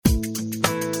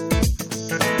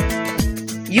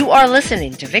You are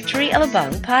listening to Victory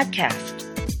Alabang Podcast.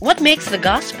 What makes the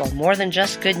gospel more than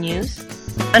just good news?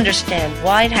 Understand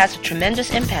why it has a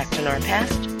tremendous impact on our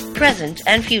past, present,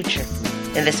 and future.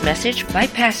 In this message by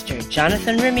Pastor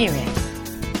Jonathan Ramirez.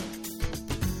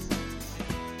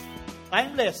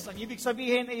 Timeless. Ang ibig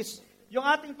sabihin is, yung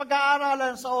ating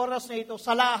pag-aaralan sa oras na ito,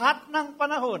 sa lahat ng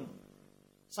panahon,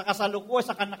 sa kasalukuyan,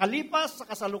 sa nakalipas, sa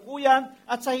kasalukuyan,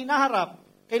 at sa hinaharap,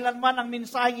 kailanman ang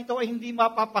mensaheng ito ay hindi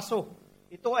mapapaso.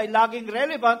 Ito ay laging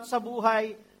relevant sa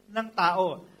buhay ng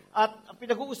tao. At ang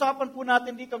pinag-uusapan po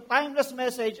natin dito, ang timeless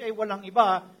message ay walang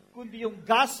iba, kundi yung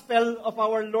gospel of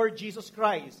our Lord Jesus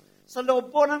Christ. Sa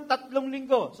loob po ng 3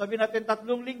 linggo, sabi natin 3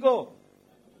 linggo,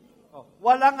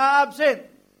 walang absent.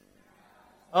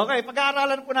 Okay,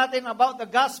 pag-aaralan po natin about the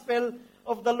gospel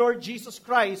of the Lord Jesus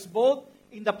Christ, both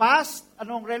in the past,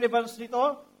 anong relevance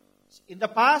nito? In the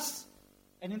past,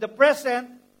 and in the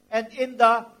present, and in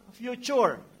the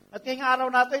future. At ngayong araw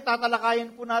natin,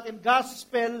 tatalakayin po natin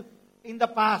gospel in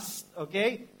the past.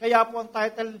 Okay? Kaya po ang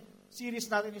title series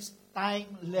natin is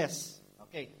Timeless.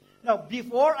 Okay. Now,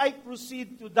 before I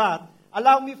proceed to that,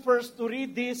 allow me first to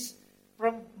read this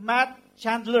from Matt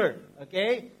Chandler.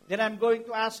 Okay? Then I'm going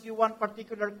to ask you one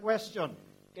particular question.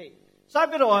 Okay.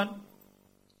 Sabi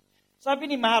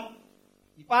ni Matt,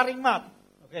 ni paring Matt,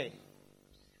 okay,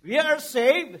 we are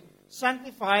saved,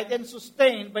 sanctified, and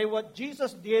sustained by what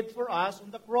Jesus did for us on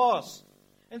the cross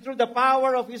and through the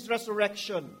power of His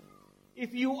resurrection.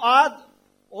 If you add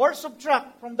or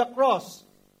subtract from the cross,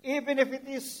 even if it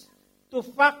is to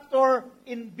factor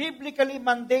in biblically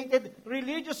mandated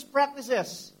religious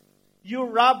practices, you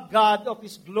rob God of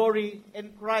His glory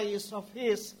and Christ of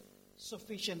His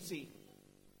sufficiency.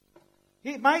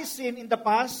 My sin in the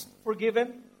past,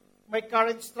 forgiven. My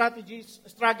current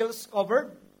struggles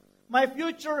covered. My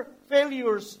future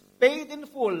failures paid in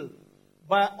full.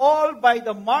 All by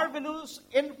the marvelous,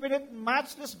 infinite,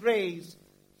 matchless grace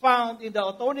found in the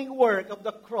atoning work of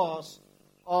the cross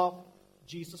of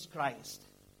Jesus Christ.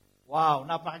 Wow,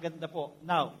 napakaganda po.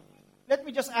 Now, let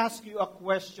me just ask you a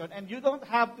question, and you don't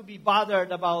have to be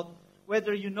bothered about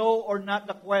whether you know or not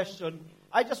the question.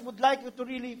 I just would like you to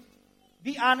really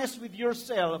be honest with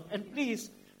yourself, and please,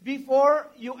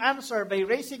 before you answer by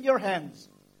raising your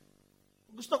hands,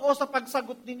 gusto ko sa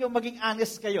pagsagot ninyo maging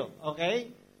honest kayo,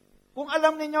 okay? Kung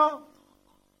alam ninyo,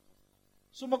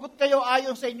 sumagot kayo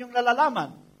ayon sa inyong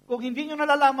nalalaman. Kung hindi nyo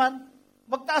nalalaman,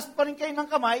 magtaas pa rin kayo ng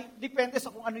kamay, depende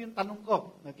sa kung ano yung tanong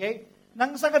ko, okay?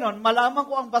 Nang sa ganon, malaman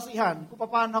ko ang basihan kung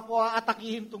paano ko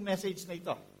aatakihin itong message na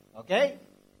ito. Okay?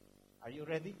 Are you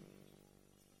ready?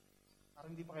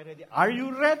 Parang hindi pa kayo ready. Are you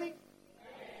ready?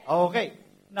 Okay.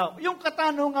 Now, yung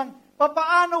katanungan,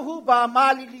 paano ho ba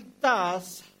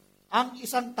maliligtas ang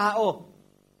isang tao?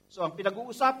 So, ang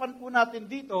pinag-uusapan po natin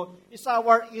dito is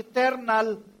our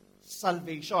eternal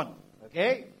salvation.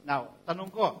 Okay? Now,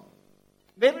 tanong ko,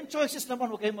 meron choices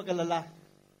naman, huwag kayong mag-alala.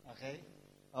 Okay?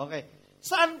 Okay.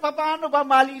 Paano ba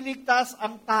maliligtas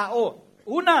ang tao?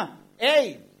 Una, A.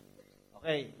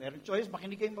 Okay, meron choice,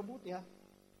 makinig kayong mabuti ha.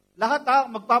 Lahat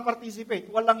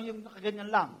magpa-participate, walang yung nakaganyan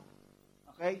lang.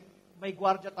 Okay? May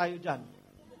gwardiya tayo dyan.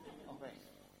 Okay.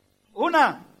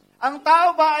 Una, ang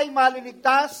tao ba ay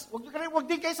maliligtas? Huwag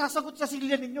din kayo sasagot sa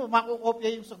silya ninyo,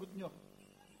 makukopya yung sagot nyo.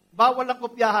 Bawal ang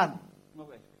kopyahan.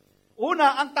 Okay.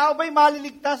 Una, ang tao ba ay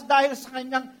maliligtas dahil sa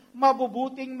kanyang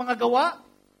mabubuting mga gawa?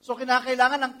 So,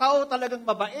 kinakailangan ng tao talagang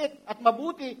mabait at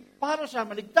mabuti para siya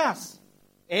maligtas.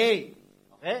 A.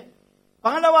 Okay?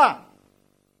 Pangalawa,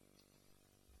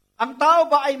 ang tao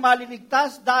ba ay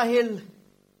maliligtas dahil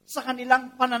sa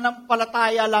kanilang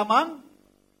pananampalataya lamang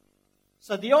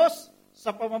sa Diyos,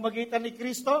 sa pamamagitan ni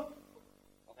Kristo?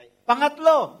 Okay.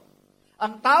 Pangatlo,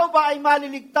 ang tao ba ay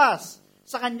maliligtas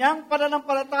sa kanyang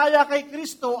pananampalataya kay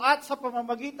Kristo at sa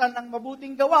pamamagitan ng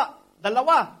mabuting gawa?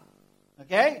 Dalawa.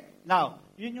 Okay? Now,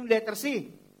 yun yung letter C.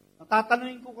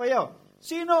 Tatanungin ko kayo,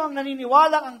 sino ang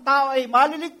naniniwalang ang tao ay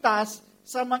maliligtas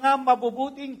sa mga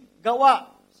mabubuting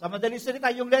gawa? Sa madaling salita,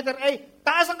 yung letter A,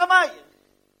 taas ang kamay.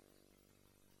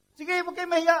 Sige, huwag kayong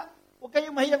mahiya. Huwag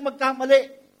kayong mahiyang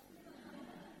magkamali.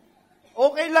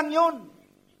 Okay lang yun.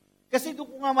 Kasi doon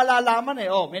ko nga malalaman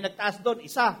may nagtaas doon,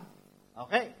 isa.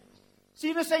 Okay?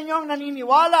 Sino sa inyo ang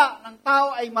naniniwala ng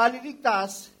tao ay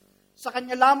maliligtas sa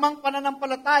kanya lamang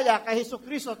pananampalataya kay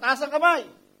Jesucristo? Taas ang kamay.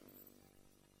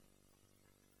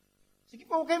 Sige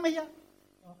po, huwag kayong mahiya.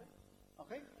 Okay?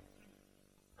 Okay?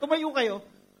 Tumayo kayo.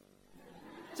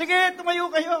 Sige, tumayo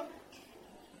kayo.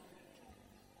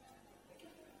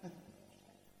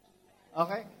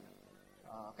 Okay?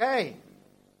 Okay.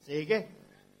 Sige.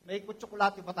 May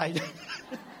kutsukulati pa tayo.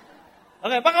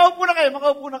 Okay,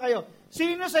 makaupo na kayo.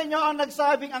 Sino sa inyo ang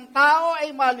nagsabing ang tao ay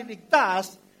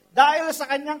maliligtas dahil sa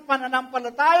kanyang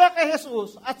pananampalataya kay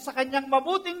Jesus at sa kanyang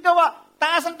mabuting gawa,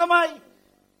 taas ang kamay.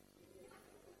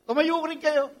 Tumayo rin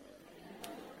kayo.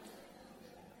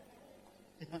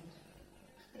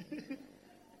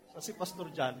 Si Pastor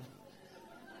John.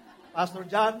 Pastor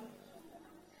John?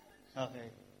 Okay.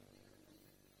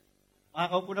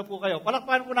 Makakaupo na po kayo.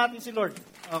 Palakpakan po natin si Lord.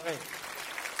 Okay.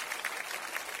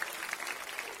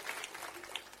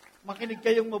 Makinig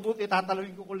kayong mabuti,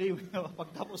 tatalawin ko kuliwin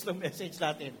pagtapos ng message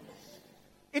natin.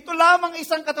 Ito lamang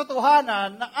isang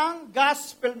katotohanan na ang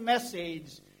gospel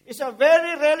message is a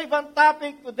very relevant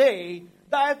topic today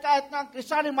dahil kahit na ang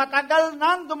Kristiyano matagal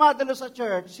nang dumadalo sa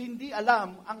church, hindi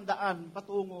alam ang daan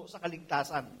patungo sa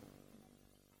kaligtasan.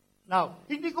 Now,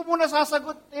 hindi ko muna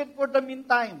sasagutin for the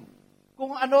meantime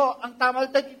kung ano ang tama.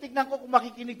 Titignan ko kung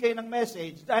makikinig kayo ng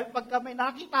message dahil pagka may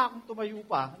nakita akong tumayo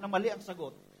pa na mali ang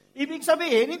sagot, ibig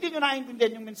sabihin, hindi nyo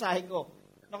naiintindihan yung mensahe ko.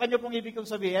 Ano kanyo pong ibig kong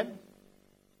sabihin?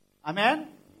 Amen?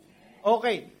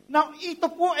 Okay. Now, ito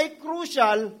po ay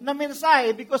crucial na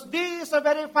mensahe because this is a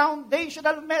very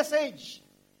foundational message.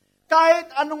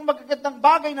 Kahit anong magagandang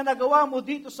bagay na nagawa mo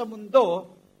dito sa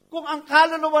mundo, kung ang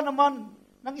kaluluwa naman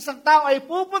ng isang tao ay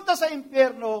pupunta sa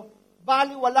impyerno,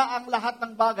 baliwala ang lahat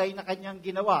ng bagay na kanyang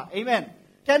ginawa. Amen?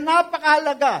 Kaya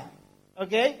napakahalaga.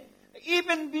 Okay?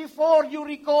 Even before you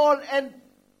recall and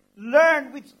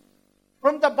learn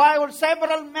from the Bible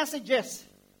several messages,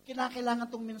 kinakailangan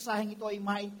itong mensaheng ito ay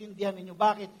maintindihan ninyo.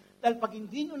 Bakit? Dahil pag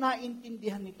hindi nyo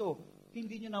naintindihan ito,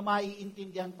 hindi nyo na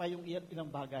maiintindihan pa yung ilang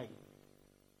bagay.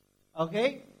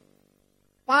 Okay?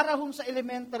 Para sa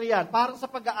elementary yan, para sa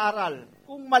pag-aaral.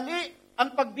 Kung mali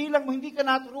ang pagbilang mo, hindi ka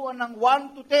naturuan ng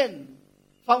 1 to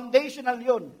 10. Foundational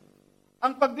yun.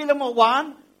 Ang pagbilang mo,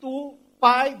 1, 2,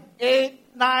 5,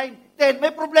 8, 9, 10.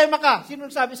 May problema ka. Sino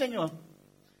nagsabi sa inyo?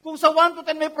 Kung sa 1 to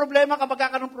 10 may problema ka,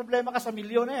 magkakaroon problema ka sa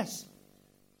milyones.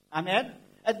 Amen?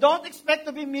 And don't expect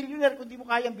to be millionaire kung di mo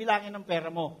kayang bilangin ng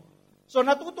pera mo. So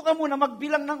natuto ka muna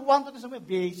magbilang ng 1 to 10.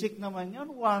 Basic naman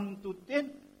yan, 1 to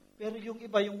 10. Pero yung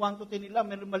iba, yung 1 to 10 nila,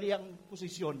 may mali ang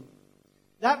posisyon.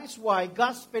 That is why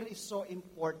gospel is so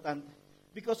important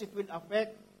because it will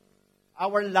affect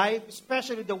our life,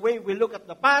 especially the way we look at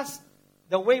the past,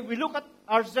 the way we look at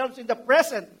ourselves in the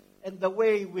present, and the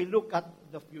way we look at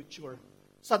the future.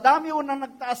 Sa dami na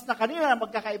nagtaas na kanina,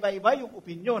 magkakaiba-iba yung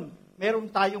opinion, meron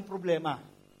tayong problema.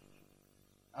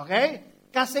 Okay?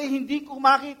 Kasi hindi ko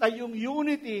makita yung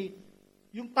unity,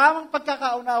 yung tamang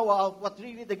pagkakaunawa of what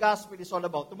really the gospel is all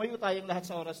about. Tumayo tayong lahat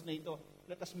sa oras na ito.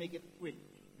 Let us make it quick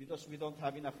because we don't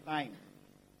have enough time.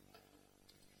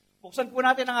 Buksan po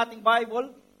natin ang ating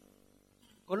Bible.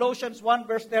 Colossians 1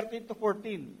 verse 13 to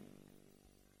 14.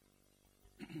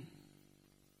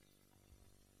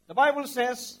 The Bible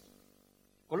says,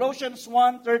 Colossians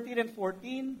 1, 13 and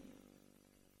 14,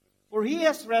 "For He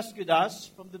has rescued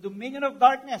us from the dominion of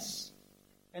darkness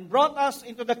and brought us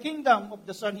into the kingdom of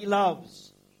the Son He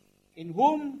loves, in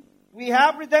whom we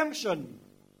have redemption,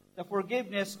 the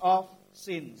forgiveness of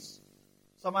sins."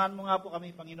 Samahan mo nga po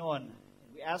kami, Panginoon.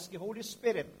 We ask you, Holy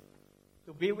Spirit,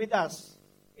 to be with us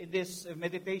in this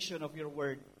meditation of your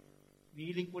word.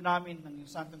 Nihiling po namin ng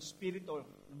Santong Espiritu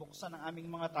na buksan ang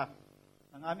aming mga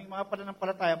ng aming mga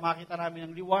pananampalataya, makita namin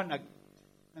ang liwanag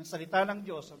ng salita ng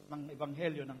Diyos at ng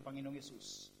Ebanghelyo ng Panginoong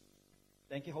Yesus.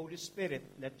 Thank you, Holy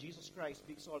Spirit. Let Jesus Christ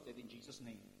be exalted in Jesus'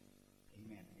 name.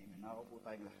 Amen. Amen. Nakaupo po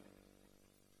tayong lahat.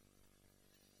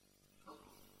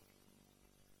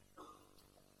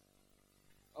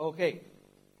 Okay.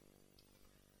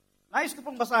 Nais ko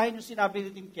pong basahin yung sinabi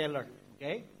ni Tim Keller.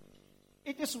 Okay?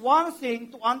 It is one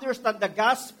thing to understand the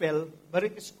gospel, but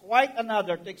it is quite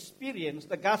another to experience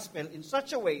the gospel in such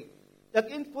a way that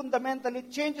it fundamentally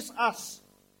changes us.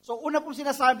 So una pong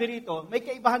sinasabi rito, may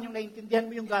kaibahan yung naintindihan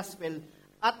mo yung gospel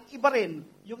at iba rin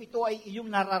yung ito ay iyong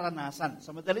nararanasan.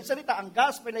 Sa madaling salita, ang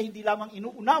gospel ay hindi lamang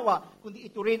inuunawa, kundi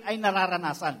ito rin ay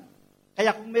nararanasan.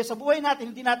 Kaya kung may sa buhay natin,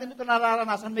 hindi natin ito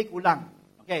nararanasan, may kulang.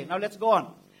 Okay, now let's go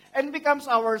on. And becomes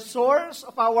our source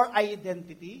of our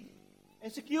identity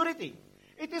and security.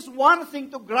 It is one thing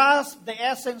to grasp the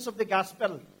essence of the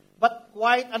gospel, but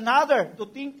quite another to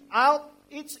think out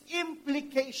its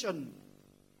implication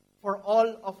for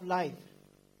all of life.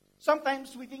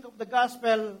 Sometimes we think of the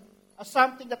gospel as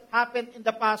something that happened in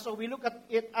the past, so we look at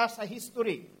it as a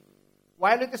history.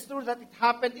 While it is true that it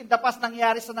happened in the past,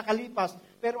 nangyari sa nakalipas,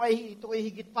 pero ito ay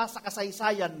higit pa sa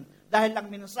kasaysayan dahil ang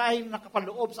mensahe na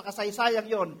nakapaloob sa kasaysayan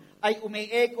yon ay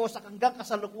umeeko sa hanggang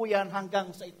kasalukuyan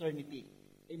hanggang sa eternity.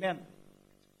 Amen.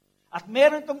 At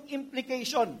meron itong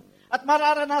implication. At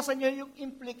mararanasan nyo yung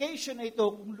implication na ito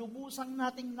kung lubusang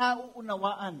nating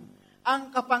nauunawaan ang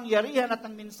kapangyarihan at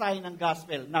ang mensahe ng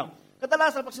gospel. Now,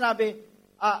 kadalasan pag sinabi,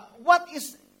 what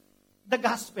is the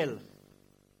gospel.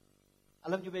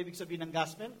 Alam niyo ba ibig sabihin ng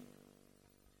gospel?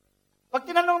 Pag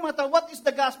tinanong mo ito, what is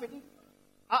the gospel?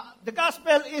 The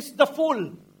gospel is the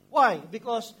full. Why?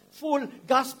 Because full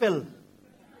gospel.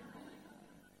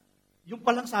 Yung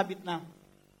palang sabit na.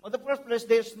 On the first place,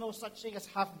 there's no such thing as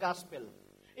half gospel.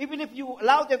 Even if you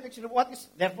allow them to explain what is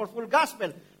therefore full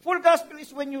gospel. Full gospel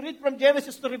is when you read from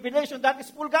Genesis to Revelation, that is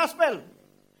full gospel.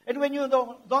 And when you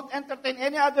don't entertain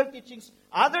any other teachings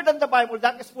other than the Bible,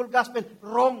 that is full gospel.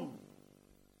 Wrong.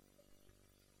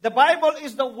 The Bible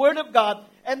is the Word of God,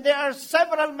 and there are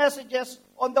several messages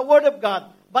on the Word of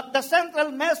God. But the central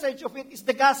message of it is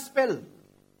the gospel.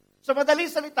 Sa madaling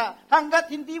salita, hanggat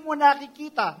hindi mo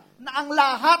nakikita na ang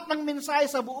lahat ng mensahe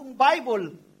sa buong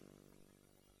Bible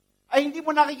ay hindi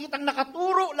mo nakikitang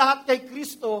nakaturo lahat kay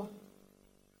Kristo,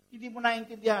 hindi mo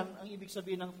naintindihan ang ibig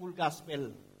sabihin ng full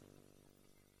gospel.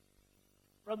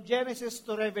 From Genesis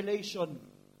to Revelation,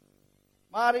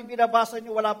 maaaring binabasa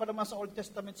nyo, wala pa naman sa Old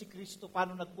Testament si Kristo,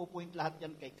 paano nagpo-point lahat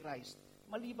yan kay Christ.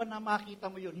 Maliban na makita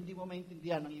mo yun, hindi mo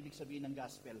maintindihan ang ibig sabihin ng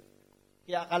gospel.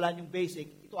 Kaya akala nyo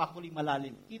basic, ito actually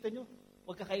malalim. Kita nyo,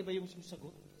 huwag kakaiba yung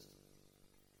susagot.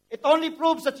 It only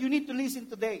proves that you need to listen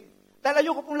today. Dahil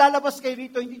ayoko kung lalabas kayo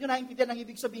rito, hindi nyo naintindihan ang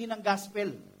ibig sabihin ng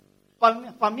gospel.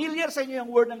 Familiar sa inyo yung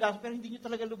word ng gospel, hindi nyo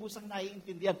talaga lubusang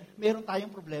naiintindihan. Meron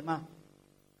tayong problema.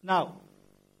 Now,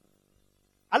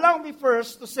 allow me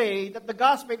first to say that the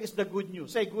gospel is the good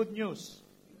news. Say, good news.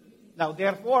 Now,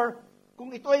 therefore, kung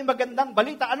ito ay magandang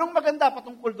balita, anong maganda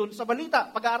patungkol dun sa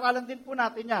balita? Pag-aaralan din po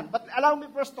natin yan. But allow me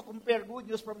first to compare good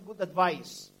news from good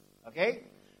advice. Okay?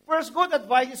 First, good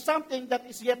advice is something that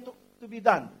is yet to be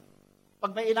done.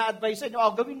 Pag may ina-advise sa inyo,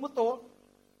 gawin mo to,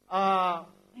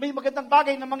 may magandang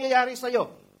bagay na mangyayari sa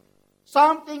iyo.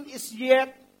 Something is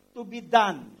yet to be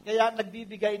done. Kaya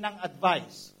nagbibigay ng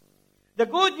advice. The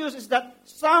good news is that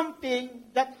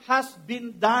something that has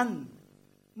been done.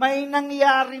 May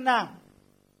nangyari na.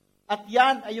 At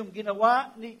yan ay yung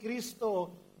ginawa ni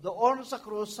Kristo doon sa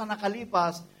krus sa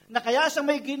nakalipas, na kaya siya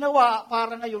may ginawa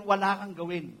para ngayon wala kang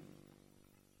gawin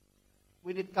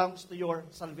when it comes to your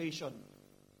salvation.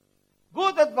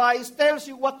 Good advice tells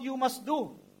you what you must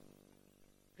do.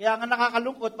 Kaya nga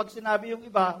nakakalungkot pag sinabi yung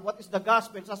iba, what is the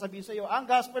gospel? Sasabihin sa iyo, ang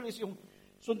gospel is yung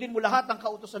sundin mo lahat ng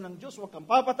kautusan ng Diyos, huwag kang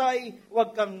papatay,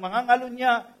 huwag kang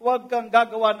mangangalunya, huwag kang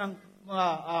gagawa ng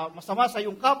masama sa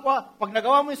iyong kapwa. Pag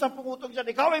nagawa mo yung 10 utong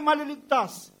dyan, ikaw ay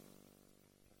maliligtas.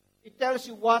 It tells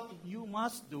you what you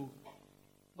must do,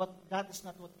 but that is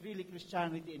not what really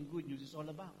Christianity and good news is all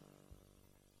about.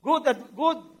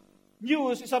 Good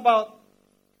news is about,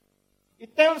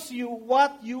 it tells you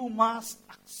what you must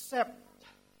accept.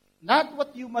 Not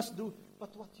what you must do,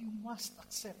 but what you must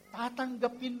accept.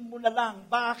 Tatanggapin mo na lang.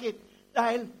 Bakit?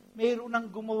 Dahil mayroon nang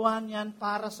gumawa niyan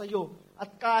para sa iyo.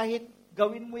 At kahit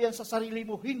gawin mo yan sa sarili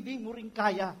mo, hindi mo rin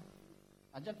kaya.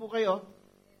 Andyan po kayo?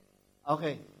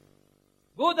 Okay.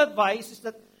 Good advice is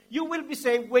that you will be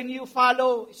saved when you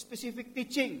follow specific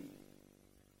teaching.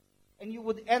 And you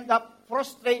would end up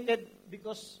frustrated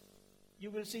because you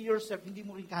will see yourself, hindi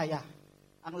mo rin kaya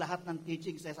ang lahat ng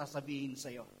teachings na sasabihin sa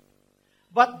iyo.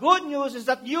 But good news is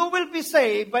that you will be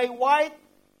saved by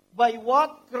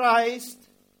what Christ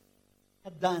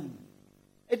had done.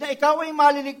 E na ikaw ay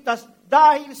maliligtas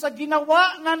dahil sa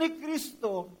ginawa na ni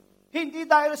Kristo, hindi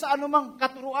dahil sa anumang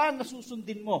katuruan na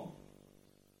susundin mo.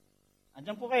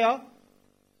 Andiyan po kayo?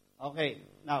 Okay,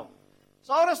 now,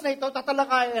 sa oras na ito,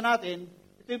 tatalakayan natin,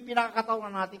 ito yung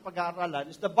pinakakatawan nating pag-aaralan,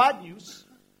 is the bad news,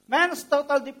 man's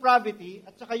total depravity,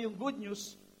 at saka yung good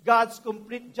news, God's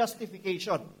complete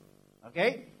justification.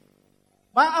 Okay?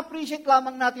 Ma-appreciate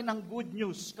lamang natin ang good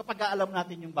news kapag alam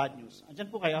natin yung bad news. Andiyan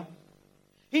po kayo?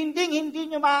 Hindi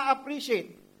nyo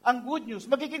ma-appreciate ang good news.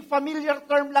 Magiging familiar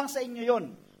term lang sa inyo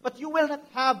yon. But you will not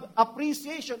have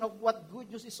appreciation of what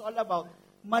good news is all about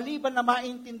maliban na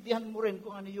maintindihan mo rin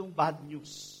kung ano yung bad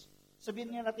news.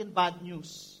 Sabihin nga natin bad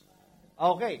news.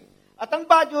 Okay. At ang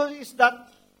bad news is that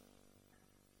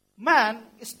man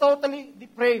is totally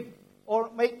depraved. Or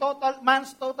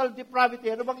man's total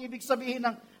depravity. Ano bang ibig sabihin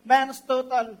ng man's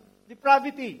total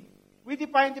depravity? We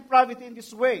define depravity in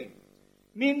this way.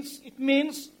 It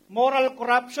means moral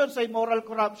corruption. Say moral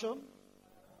corruption.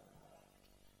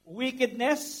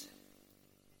 Wickedness.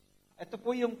 Ito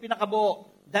po yung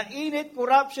pinakabuo. The innate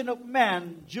corruption of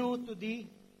man due to the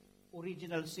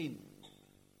original sin.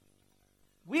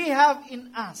 We have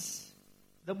in us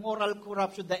the moral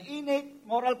corruption, the innate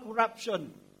moral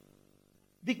corruption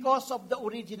because of the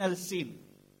original sin.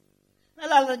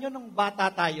 Naalala nyo nung bata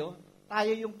tayo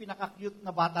yung pinaka-cute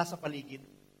na bata sa paligid.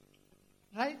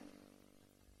 Right?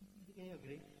 Hindi kayo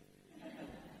agree?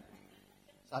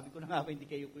 Sabi ko na nga ba, hindi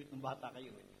kayo cute ng bata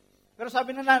kayo. Pero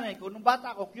sabi ng nanay ko, nung bata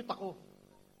ako, cute ako.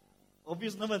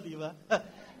 Obvious naman, di ba?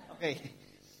 Okay.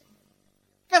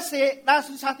 Kasi, nasa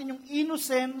sa atin yung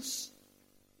innocence,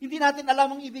 hindi natin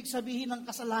alam ang ibig sabihin ng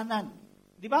kasalanan.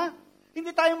 Di ba? Hindi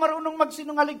tayo marunong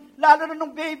magsinungaling, lalo na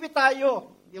nung baby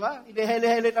tayo. Di ba?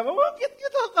 Inihele-hele na, oh, cute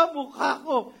ang kamukha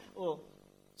ko. Oh.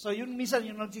 So, yun minsan,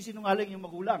 yung nagsisinungaling yung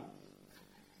magulang.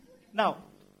 Now,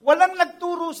 walang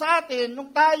nagturo sa atin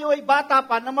nung tayo ay bata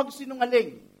pa na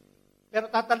magsinungaling. Pero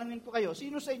tatanungin ko kayo,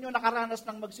 sino sa inyo nakaranas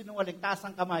ng magsinungaling? Taas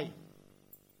ang kamay.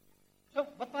 So,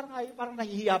 ba't parang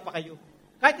nahihiya pa kayo?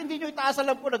 Kahit hindi nyo itaas,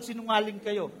 alam ko, nagsinungaling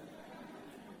kayo.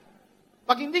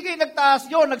 Pag hindi kayo nagtaas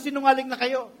yun, nagsinungaling na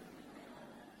kayo.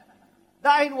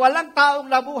 Dahil walang taong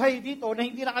nabuhay dito na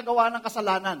hindi nakagawa ng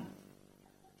kasalanan.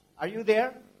 Are you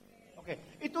there? Okay.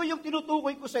 Ito yung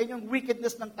tinutukoy ko sa inyong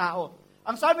wickedness ng tao.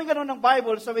 Ang sabi gano'n ng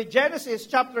Bible, sa Genesis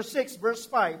chapter 6, verse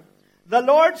 5, the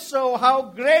Lord saw how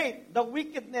great the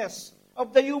wickedness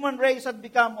of the human race had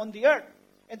become on the earth,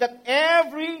 and that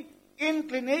every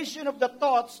inclination of the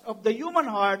thoughts of the human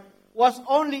heart was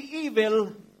only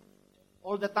evil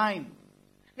all the time.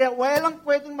 Kaya walang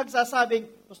pwedeng magsasabing,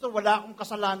 Pastor, wala akong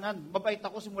kasalanan, mabait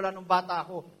ako simula nung bata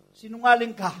ako.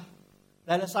 Sinungaling ka.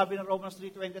 Dahil sabi ng Romans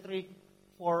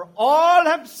 3:23, for all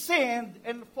have sinned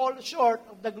and fall short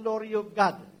of the glory of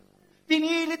God.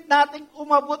 Pinilit nating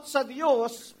umabot sa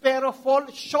Diyos, pero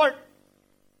fall short.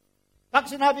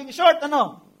 Pag sinabing short,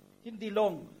 ano? Hindi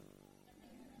long.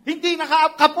 Hindi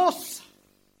nakaapkapos.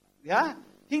 Yeah?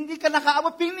 Hindi ka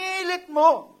nakaabot. Pinilit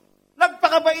mo.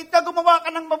 Nagpakabait ka, gumawa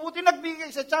ka ng mabuti, nagbigay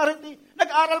sa charity,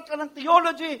 nag-aral ka ng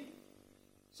theology.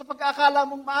 Sa pagkakala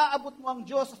mong maaabot mo ang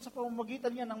Diyos at sa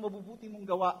pamamagitan niya ng mabubuti mong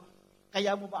gawa,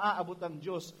 kaya mo maaabot ang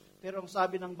Diyos. Pero ang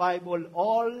sabi ng Bible,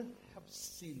 all have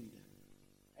sinned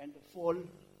and fall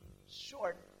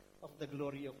short of the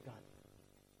glory of God.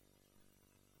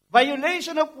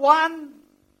 Violation of one,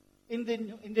 in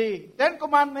the Ten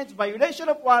Commandments, violation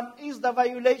of one is the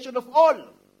violation of all.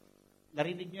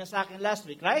 Narinig niyo sa akin last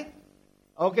week, right?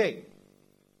 Okay.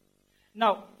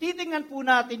 Now, titingnan po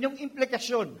natin yung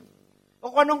implikasyon o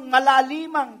kung anong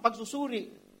malalimang pagsusuri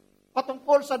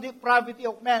patungkol sa depravity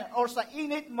of man or sa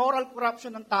innate moral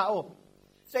corruption ng tao.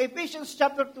 Sa Ephesians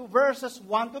chapter 2, verses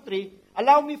 1 to 3,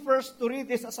 allow me first to read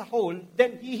this as a whole,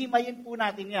 then hihimayin po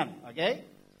natin yan. Okay?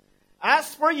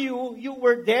 As for you, you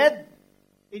were dead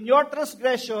in your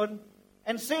transgression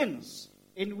and sins,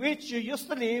 in which you used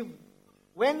to live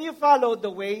when you followed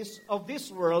the ways of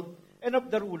this world and of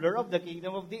the ruler of the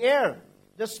kingdom of the air,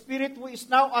 the spirit who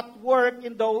is now at work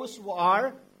in those who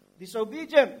are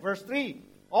disobedient. Verse 3,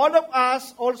 all of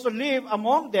us also live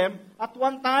among them at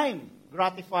one time,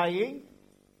 gratifying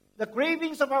the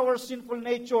cravings of our sinful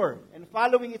nature and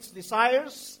following its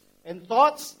desires and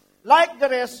thoughts. Like the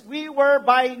rest, we were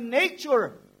by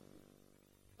nature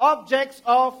objects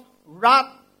of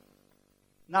wrath.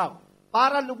 Now,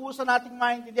 para lubusan nating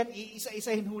maintindihan,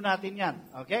 iisa-isahin ho natin yan.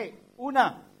 Okay?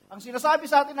 Una, ang sinasabi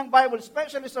sa atin ng Bible,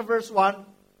 especially sa verse 1,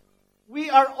 we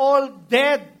are all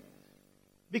dead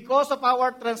because of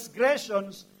our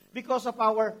transgressions, because of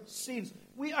our sins.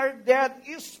 We are dead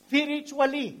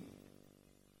spiritually.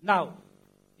 Now,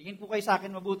 tingin po kayo sa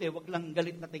akin mabuti, wag lang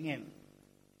galit na tingin.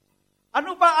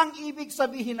 Ano ba ang ibig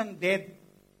sabihin ng dead?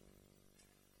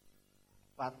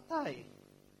 Patay.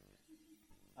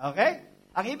 Okay?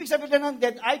 Ang ibig sabihin ng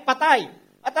dead ay patay.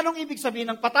 At anong ibig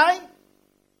sabihin ng patay?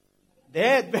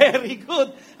 Dead. Very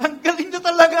good. Ang galing nyo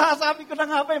talaga. Sabi ko na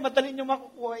nga ba, madali nyo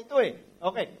makukuha ito eh.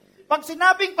 Okay. Pag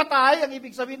sinabing patay, ang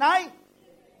ibig sabihin ay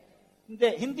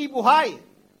hindi buhay.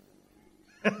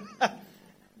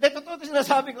 Totoo ito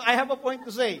sinasabi ko, I have a point to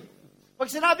say.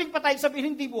 Pag sinabing patay,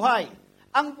 sabihin hindi buhay.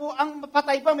 Ang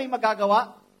patay ba may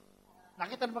magagawa?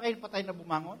 Nakita na ba kayo ng patay na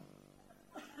bumangon?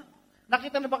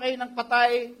 Nakita na ba kayo ng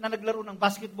patay na naglaro ng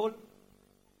basketball?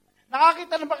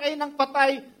 Nakakita na ba kayo ng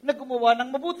patay na gumawa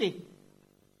ng mabuti?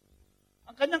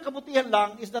 Ang kanyang kabutihan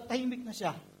lang is that tahimik na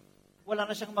siya. Wala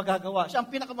na siyang magagawa. Siya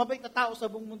ang pinakamabait na tao sa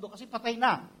buong mundo kasi patay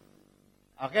na.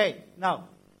 Okay, now,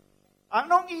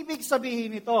 anong ibig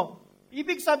sabihin nito?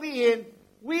 Ibig sabihin,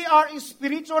 we are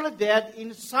spiritually dead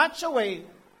in such a way,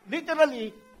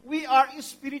 literally, we are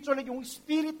spiritually, yung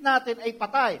spirit natin ay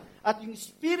patay. At yung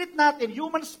spirit natin,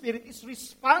 human spirit, is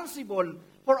responsible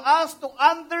for us to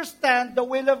understand the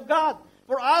will of God.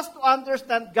 For us to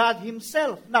understand God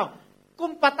Himself. Now,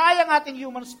 kung patay ang ating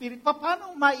human spirit,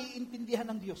 paano maiintindihan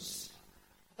ng Diyos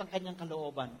at ang kanyang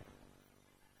kalooban?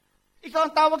 Ikaw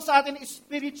ang tawag sa atin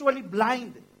spiritually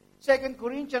blind. 2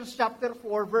 Corinthians chapter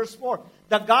 4, verse 4.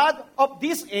 The God of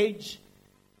this age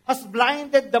has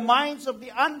blinded the minds of the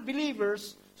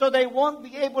unbelievers so they won't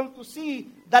be able to see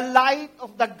the light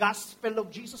of the gospel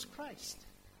of Jesus Christ.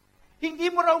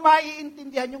 Hindi mo raw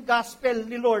maiintindihan yung gospel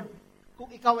ni Lord kung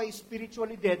ikaw ay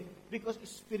spiritually dead because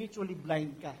spiritually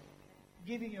blind ka.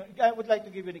 I would like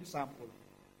to give you an example.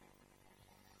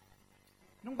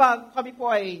 Nung bago kami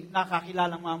po ay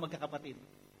nakakilala ng mga magkakapatid,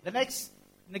 the next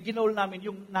na ginol namin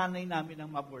yung nanay namin ng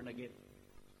maborn again.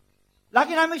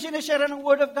 Lagi namin sinashare ng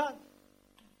Word of God.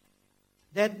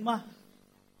 Dead ma.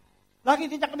 Lagi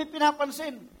hindi niya kami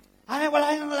pinapansin. Ay,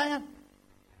 wala yan.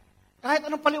 Kahit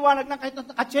anong paliwanag na, kahit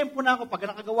nakatsyempo na ako, pag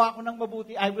nakagawa ko ng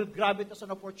mabuti, I will grab it as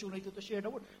an opportunity to share the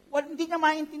Word. Hindi niya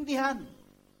maintindihan.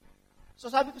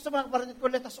 So sabi ko sa mga kapatid ko,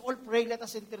 let us all pray, let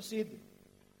us intercede.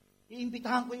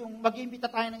 Iimbitahan ko mag-iimbita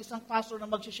tayo ng isang pastor na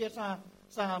mag-share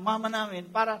sa mama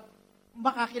namin para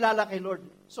makakilala kay Lord.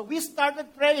 So we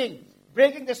started praying,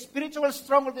 breaking the spiritual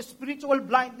stronghold, the spiritual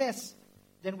blindness.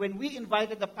 Then when we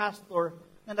invited the pastor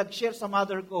na nag-share sa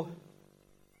mother ko,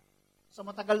 sa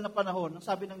matagal na panahon, ang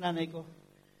sabi ng nanay ko,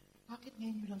 bakit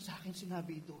ngayon nyo lang sa akin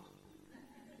sinabi ito?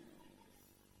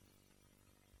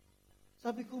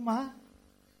 Sabi ko, ma,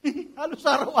 halos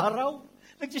araw-araw,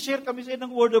 nagsishare kami sa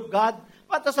ng Word of God.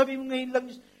 Pata sabi mo ngayon lang,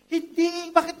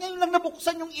 hindi, bakit ngayon lang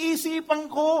nabuksan yung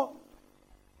isipan ko?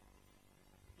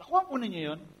 Nakuha po ninyo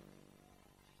yun?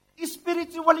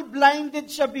 Spiritually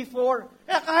blinded siya before.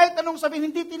 Kaya kahit anong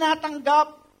sabihin, hindi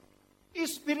tinatanggap.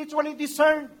 Spiritually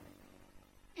discerned.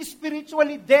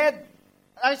 Spiritually dead.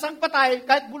 Ay, isang patay,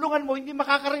 kahit bulungan mo, hindi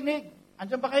makakarinig.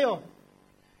 Andiyan ba kayo?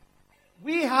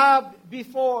 We have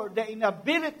before the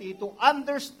inability to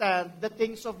understand the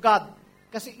things of God.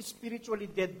 Kasi spiritually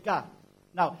dead ka.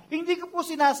 Now, hindi ko po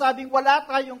sinasabing wala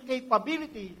tayong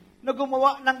capability na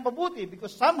gumawa ng mabuti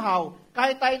because somehow,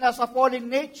 kahit tayo nasa fallen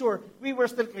nature, we were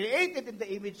still created in the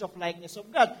image of likeness of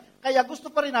God. Kaya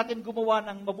gusto pa rin natin gumawa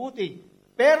ng mabuti.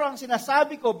 Pero ang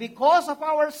sinasabi ko, because of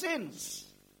our sins,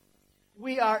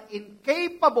 we are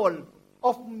incapable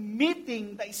of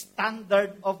meeting the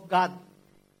standard of God.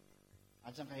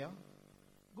 Andiyan kayo?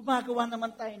 Gumagawa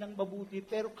naman tayo ng mabuti,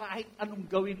 pero kahit anong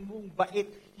gawin mong bait,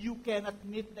 you cannot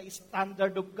meet the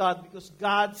standard of God because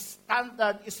God's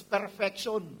standard is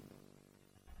perfection.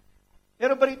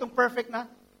 Pero ba itong perfect na?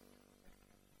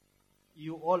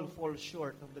 You all fall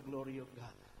short of the glory of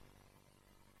God.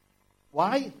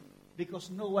 Why? Because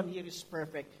no one here is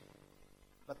perfect.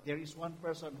 But there is one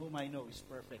person whom I know is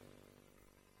perfect.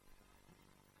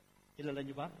 Kilala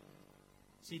niyo ba?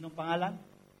 Sinong pangalan?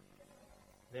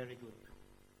 Very good.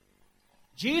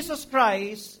 Jesus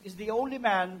Christ is the only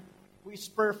man who is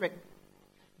perfect.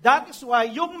 That is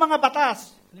why yung mga batas,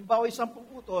 halimbawa 10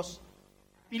 utos,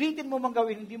 pilitin mo mang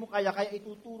gawin, hindi mo kaya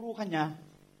ituturo ka niya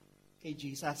kay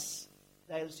Jesus.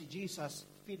 Dahil si Jesus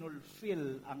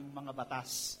finulfill ang mga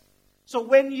batas. So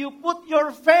when you put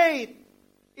your faith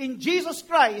in Jesus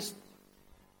Christ,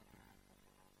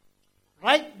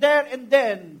 right there and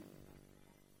then,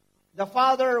 the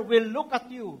Father will look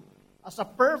at you as a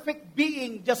perfect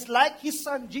being just like His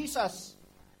Son Jesus.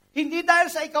 Hindi dahil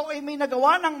sa ikaw ay may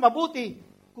nagawa ng mabuti,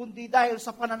 kundi dahil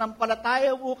sa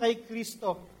pananampalataya mo kay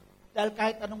Kristo. Dahil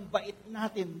kahit anong bait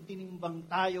natin, tinimbang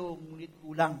tayo, ngunit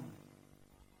kulang.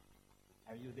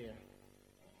 Are you there?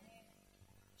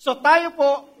 So tayo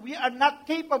po, we are not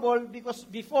capable because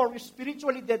before we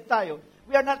spiritually dead tayo,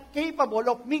 we are not capable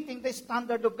of meeting the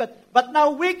standard of God. But now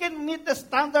we can meet the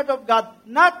standard of God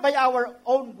not by our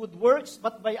own good works,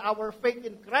 but by our faith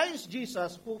in Christ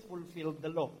Jesus who fulfilled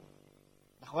the law.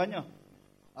 Nakuha nyo?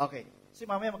 Okay. Kasi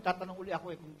mamaya magtatanong uli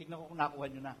ako kung tingnan ko kung nakuha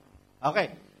nyo na.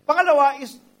 Okay. Pangalawa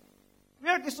is,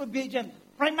 we are disobedient.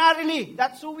 Primarily,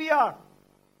 that's who we are.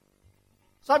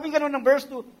 Sabi nga ng verse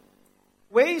 2,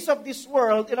 ways of this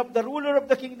world and of the ruler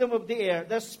of the kingdom of the air,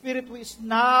 the spirit who is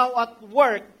now at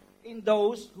work in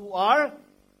those who are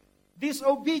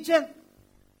disobedient.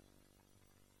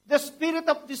 The spirit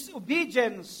of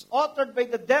disobedience uttered by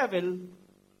the devil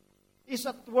is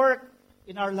at work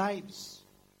in our lives.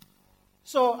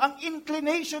 So, ang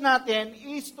inclination natin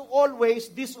is to always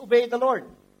disobey the Lord.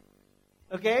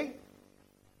 Okay?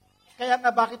 Kaya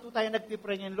nga, bakit po tayo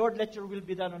nagpipray ngayon? Lord, let your will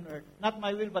be done on earth. Not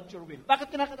my will, but your will.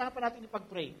 Bakit kinakatapan natin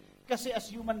ipag-pray? Kasi as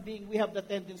human being, we have the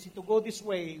tendency to go this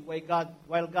way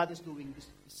while God is doing this,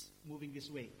 moving this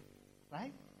way.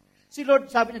 Right? Si Lord,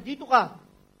 sabi niya, dito ka.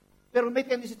 Pero may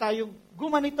tendency tayong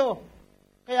gumanito.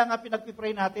 Kaya nga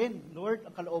pinagpipray natin, Lord,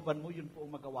 ang kalooban mo, yun po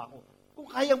ang magawa ko. Kung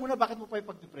kaya mo na, bakit mo pa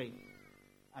ipag-pray?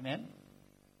 Amen?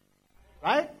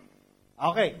 Right?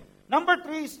 Okay. Number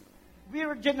 3 is, we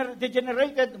are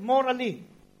degenerated morally.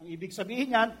 Ang ibig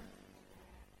sabihin yan,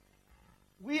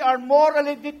 we are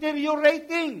morally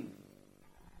deteriorating.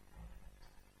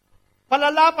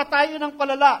 Palala pa tayo ng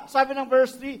palala. Sabi ng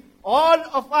verse 3, all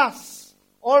of us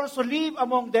also live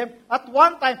among them at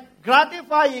one time,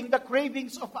 gratifying the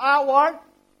cravings of our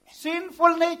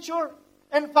sinful nature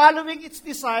and following its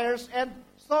desires and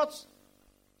thoughts.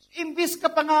 Imbis ka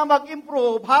pa nga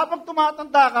mag-improve, habang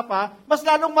tumatanda ka pa, mas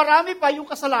lalong marami pa yung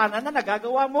kasalanan na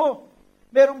nagagawa mo.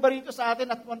 Meron ba rito sa atin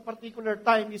at one particular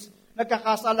time is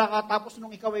nagkakasala ka, tapos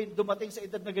nung ikaw ay dumating sa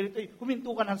edad na ganito,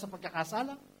 huminto ka na sa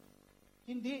pagkakasala?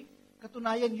 Hindi.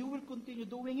 Katunayan, you will continue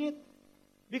doing it.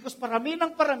 Because parami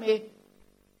ng parami,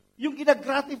 yung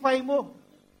ginagratify mo,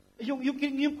 yung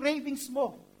cravings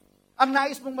mo, ang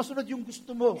nais mong masunod yung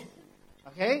gusto mo.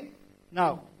 Okay?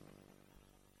 Now,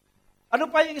 ano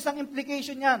pa yung isang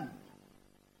implication yan?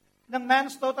 Ng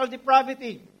man's total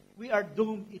depravity, we are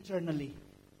doomed eternally.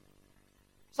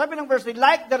 Sabi ng verse 3,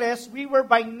 like the rest, we were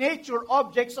by nature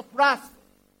objects of wrath.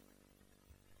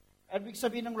 Ibig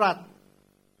sabihin ng wrath,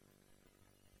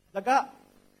 daga.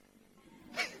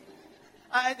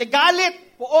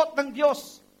 Galit, puot ng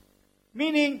Diyos.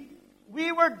 Meaning,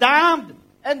 we were damned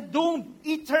and doomed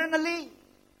eternally.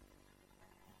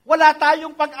 Wala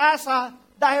tayong pag-asa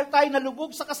dahil tayo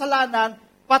nalubog sa kasalanan,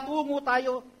 patungo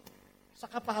tayo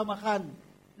sa kapahamakan.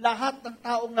 Lahat ng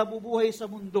taong nabubuhay sa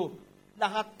mundo,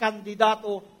 lahat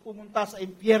kandidato pumunta sa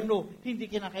impyerno, hindi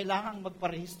kinakailangang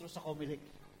magparehistro sa Comelec.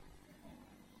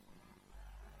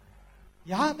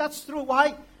 Yeah, that's true.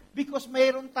 Why? Because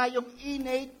mayroon tayong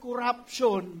innate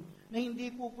corruption na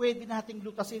hindi po pwede nating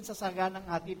lutasin sa saganang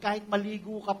atin. Kahit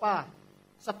maligo ka pa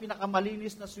sa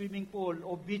pinakamalinis na swimming pool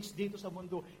o beach dito sa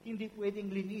mundo, hindi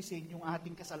pwedeng linisin yung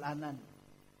ating kasalanan.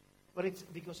 But it's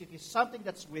because it is something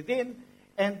that's within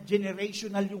and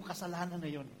generational yung kasalanan na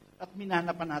yun. At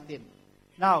minana pa natin.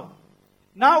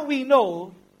 Now we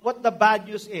know what the bad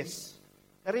news is.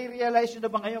 Nare-realize nyo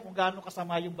na ba ngayon kung gaano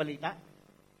kasama yung balita?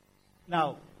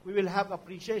 Now, we will have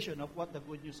appreciation of what the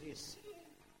good news is.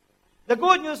 The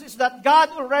good news is that God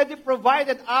already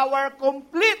provided our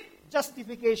complete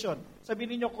justification.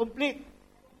 Sabihin niyo, complete.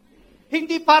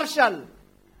 Hindi partial.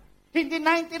 Hindi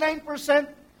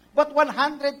 99%, but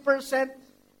 100%.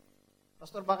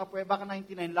 Pastor, baka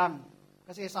 99 lang.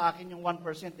 Kasi sa akin yung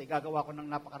 1%, gagawa ko ng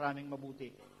napakaraming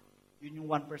mabuti. Yun yung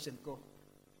 1% ko.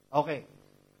 Okay.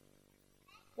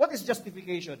 What is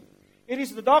justification? It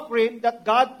is the doctrine that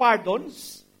God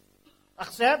pardons,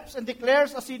 accepts, and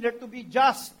declares a sinner to be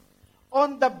just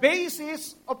on the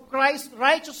basis of Christ's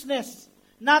righteousness,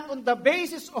 not on the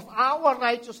basis of our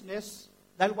righteousness,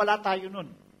 dahil wala tayo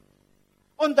nun.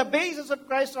 On the basis of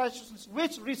Christ's righteousness,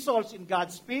 which results in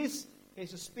God's peace,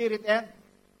 His Spirit, and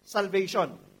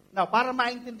salvation. Now, para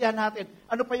maintindihan natin,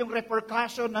 ano pa yung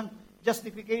repercussion ng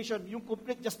justification, yung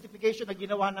complete justification na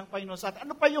ginawa ng Panginoon sa atin?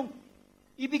 Ano pa yung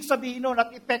ibig sabihin nun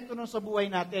at epekto nun sa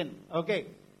buhay natin? Okay.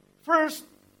 First,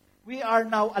 we are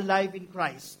now alive in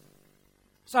Christ.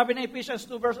 Sabi ng Ephesians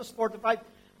 2 verses 4 to 5,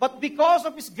 but because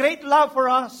of His great love for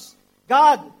us,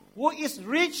 God, who is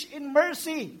rich in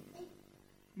mercy,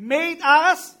 made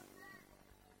us,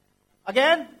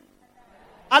 again,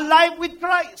 alive with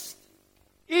Christ.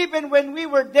 Even when we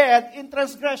were dead in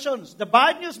transgressions. The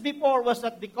bad news before was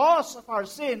that because of our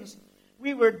sins,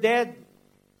 we were dead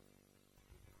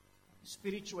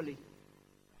spiritually.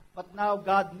 But now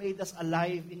God made us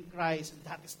alive in Christ, and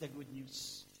that is the good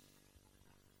news.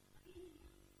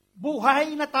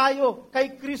 Buhay na tayo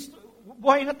kay Kristo.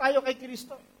 Buhay na tayo kay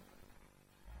Kristo.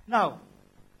 Now,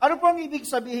 ano po ang ibig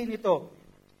sabihin nito?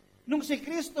 Nung si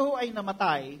Kristo ay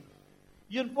namatay,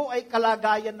 yun po ay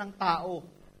kalagayan ng tao.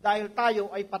 Dahil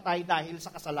tayo ay patay dahil sa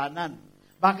kasalanan.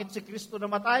 Bakit si Kristo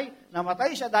namatay?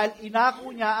 Namatay siya dahil inako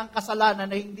niya ang kasalanan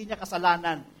na hindi niya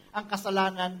kasalanan. Ang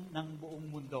kasalanan ng buong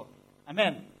mundo.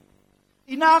 Amen.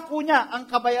 Inako niya ang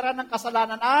kabayaran ng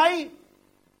kasalanan ay,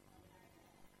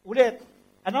 ulit,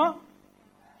 ano?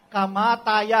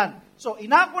 Kamatayan. So,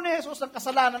 inako ni Jesus ang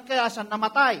kasalanan kaya siya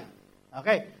namatay.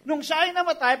 Okay. Nung siya ay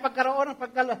namatay,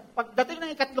 pagdating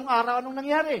ng ikatlong araw, anong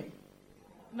nangyari?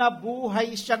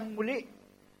 Nabuhay siyang muli.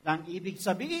 Nang ibig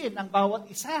sabihin, ang bawat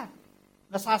isa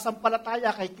nasasampalataya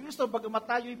kay Kristo, bagamat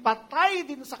tayo'y patay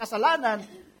din sa kasalanan,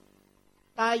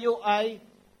 tayo ay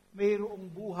mayroong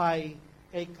buhay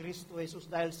kay Kristo Jesus.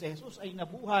 Dahil si Jesus ay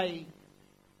nabuhay,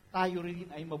 tayo rin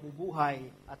ay mabubuhay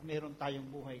at mayroon tayong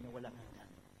buhay na walang hanggan.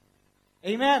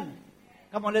 Amen!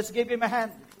 Come on, let's give Him a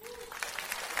hand.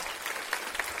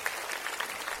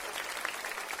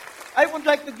 I would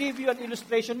like to give you an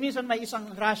illustration. Minsan may isang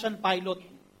Russian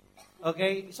pilot.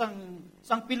 Okay,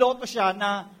 isang piloto siya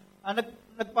na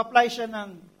nagpa-fly siya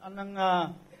ng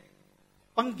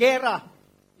panggera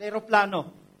na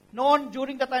aeroplano. Noon,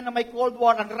 during the time na may Cold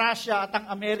War, ang Russia at ang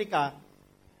Amerika,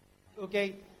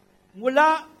 okay,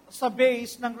 mula sa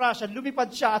base ng Russia,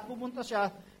 lumipad siya at pumunta siya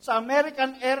sa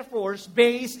American Air Force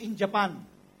base in Japan.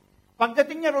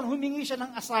 Pagdating niya ron, humingi siya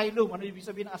ng asylum. Ano ibig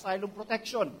sabihin ng asylum?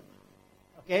 Protection.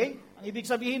 Okay? Ang ibig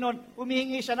sabihin nun,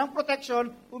 humihingi siya ng protection,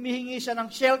 humihingi siya ng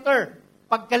shelter,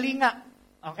 pagkalinga.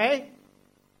 Okay?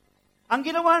 Ang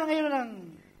ginawa ngayon ng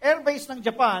airbase ng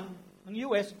Japan, ng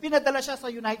US, pinadala siya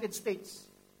sa United States.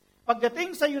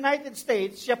 Pagdating sa United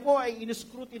States, siya po ay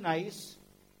in-scrutinize,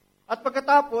 at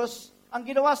pagkatapos, ang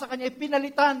ginawa sa kanya ay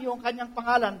pinalitan yung kanyang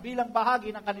pangalan bilang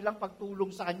bahagi ng kanilang pagtulong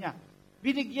sa kanya.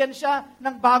 Binigyan siya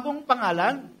ng bagong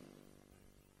pangalan.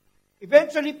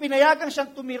 Eventually, pinayagan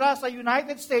siyang tumira sa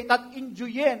United States at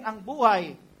enjoyin ang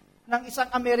buhay ng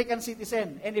isang American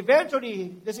citizen. And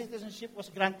eventually, the citizenship was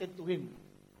granted to him.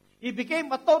 He became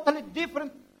a totally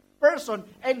different person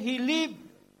and he lived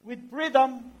with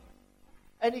freedom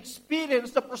and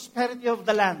experienced the prosperity of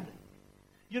the land.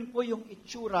 Yun po yung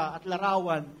itsura at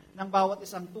larawan ng bawat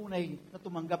isang tunay na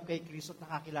tumanggap kay Kristo at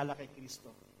nakakilala kay Kristo.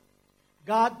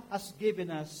 God has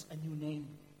given us a new name.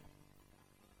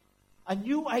 A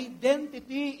new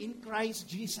identity in Christ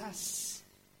Jesus.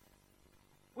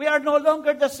 We are no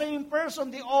longer the same person.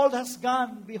 The old has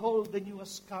gone. Behold, the new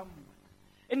has come.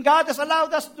 And God has allowed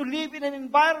us to live in an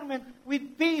environment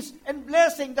with peace and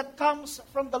blessing that comes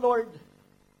from the Lord.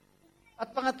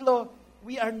 At pangatlo,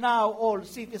 we are now all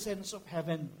citizens of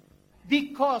heaven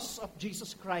because of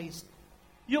Jesus Christ.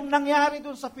 Yung nangyari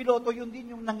dun sa piloto, yun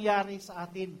din yung nangyari sa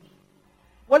atin.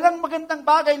 Walang magandang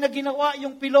bagay na ginawa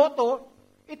yung piloto.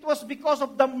 It was because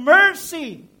of the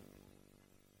mercy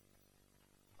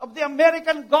of the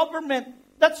American government.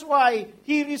 That's why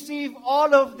he received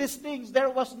all of these things. There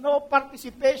was no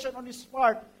participation on his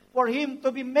part for him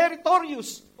to be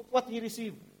meritorious of what he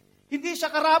received. Hindi siya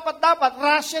karapat-dapat.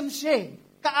 Russian siya.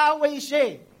 Kaaway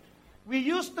siya. We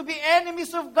used to be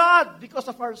enemies of God because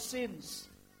of our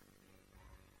sins.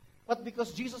 But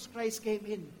because Jesus Christ came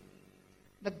in,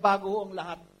 nagbago ang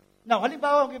lahat. Now,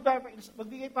 halimbawa,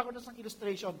 magbigay pa ako ng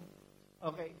illustration.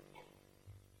 Okay.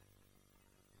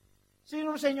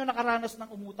 Sino sa inyo nakaranas ng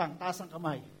umutang? Taas ang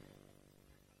kamay.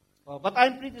 Oh, but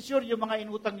I'm pretty sure yung mga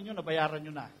inutang ninyo, nabayaran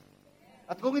nyo na.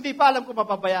 At kung hindi pa, alam ko,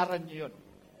 mababayaran nyo yun.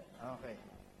 Okay.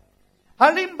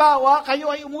 Halimbawa,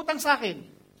 kayo ay umutang sa akin.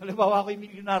 Halimbawa, ako ay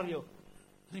milyonaryo.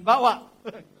 Halimbawa,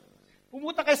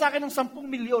 umutang kayo sa akin ng 10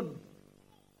 milyon.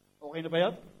 Okay na ba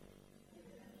yan?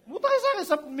 Umutang kayo sa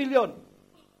akin 10 milyon.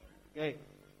 Okay.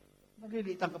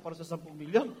 Naglilitan ka para sa 10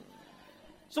 milyon.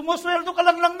 Sumusweldo ka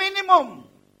lang minimum.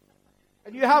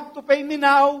 And you have to pay me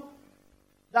now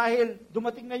dahil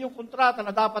dumating na yung kontrata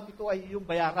na dapat ito ay yung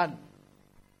bayaran.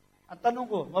 Ang tanong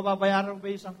ko, mababayaran ba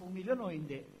yung 10 milyon o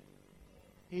hindi?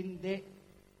 Hindi.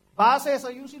 Base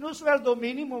sa yung sinusweldo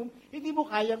minimum, hindi mo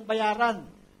kayang bayaran.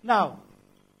 Now,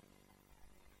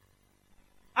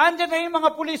 andyan na yung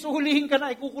mga pulis, uhulihin ka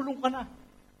na, ikukulong ka na.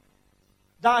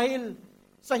 Dahil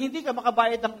sa hindi ka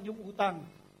makabayad ng yung utang.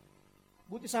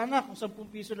 Buti sana kung 10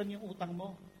 piso lang yung utang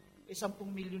mo, 10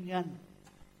 milyon yan.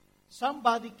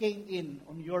 Somebody came in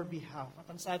on your behalf.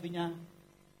 At ang sabi niya,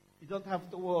 you don't have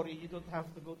to worry, you don't have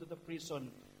to go to the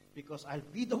prison because I'll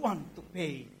be the one to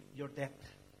pay your debt.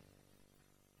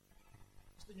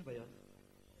 Gusto niyo ba yun?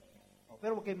 Oh,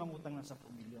 pero huwag kayo mangutang ng 10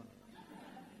 milyon.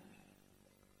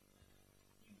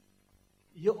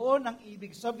 Yun ang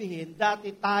ibig sabihin,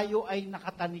 dati tayo ay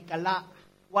nakatanikala.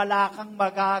 Wala kang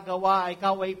magagawa,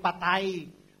 ikaw ay patay.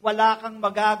 Wala kang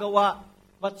magagawa.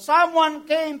 But someone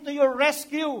came to your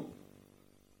rescue.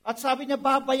 At sabi niya,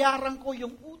 babayaran ko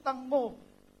yung utang mo.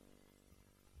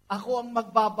 Ako ang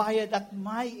magbabayad at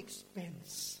my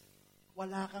expense.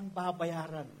 Wala kang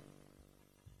babayaran.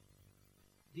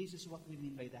 This is what we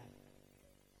mean by that.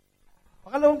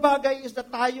 Pangalawang bagay is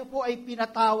that tayo po ay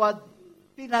pinatawad,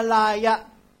 pinalaya,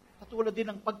 katulad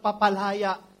din ng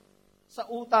pagpapalaya sa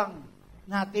utang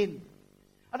natin.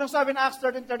 Anong sabi na Acts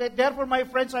 13:38? Therefore, my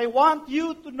friends, I want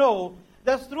you to know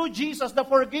that through Jesus, the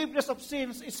forgiveness of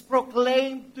sins is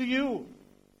proclaimed to you.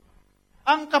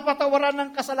 Ang kapatawaran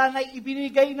ng kasalanan ay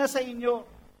ibinigay na sa inyo.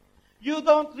 You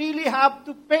don't really have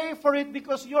to pay for it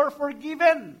because you're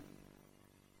forgiven.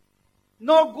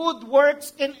 No good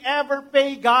works can ever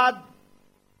pay God.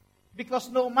 Because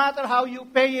no matter how you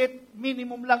pay it,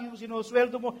 minimum lang yung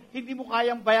sinusweldo mo, hindi mo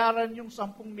kayang bayaran yung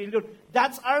 10 milyon.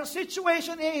 That's our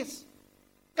situation is.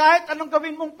 Kahit anong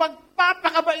gawin mong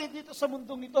pagpapakabait dito sa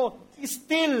mundong ito,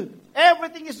 still,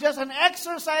 everything is just an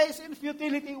exercise in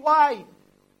futility. Why?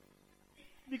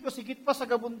 Because higit pa sa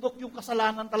gabundok yung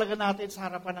kasalanan talaga natin sa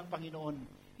harapan ng Panginoon.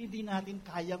 Hindi natin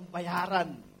kayang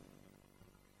bayaran.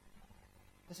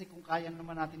 Kasi kung kayang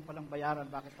naman natin palang bayaran,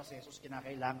 bakit pa si Jesus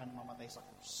kinakailangan mamatay sa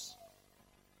krus?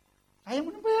 Kaya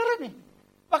mo nang bayaran eh.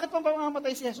 Bakit pa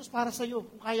mamamatay si Jesus para sa iyo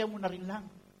kung kaya mo na rin lang?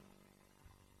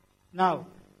 Now,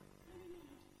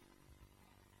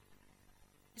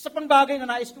 Isa pang bagay na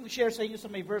nais kong share sa inyo sa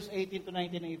may verse 18 to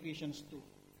 19 ng Ephesians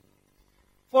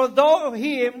 2. For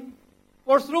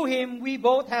through Him, we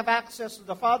both have access to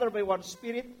the Father by one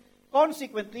Spirit.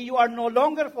 Consequently, you are no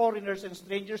longer foreigners and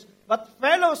strangers, but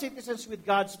fellow citizens with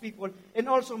God's people and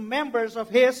also members of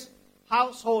His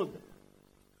household.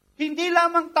 Hindi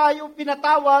lamang tayo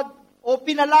pinatawad o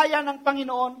pinalaya ng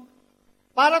Panginoon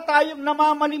para tayong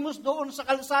namamalimos doon sa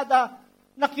kalsada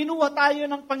na kinuha tayo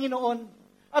ng Panginoon.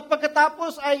 At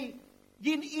pagkatapos ay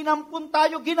inampun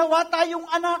tayo, ginawa tayong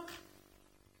anak.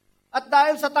 At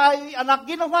dahil sa tayo'y anak,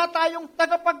 ginawa tayong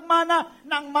tagapagmana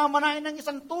na ang mamanahin ng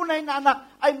isang tunay na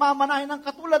anak ay mamanahin ng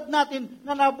katulad natin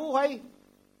na nabuhay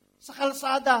sa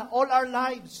kalsada all our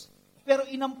lives. Pero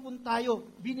inampun tayo,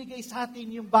 binigay sa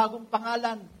atin yung bagong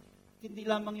pangalan. Hindi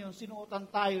lamang yun, sinuotan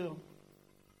tayo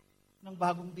ng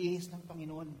bagong bihis ng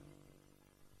Panginoon.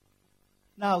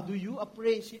 Now, do you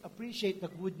appreciate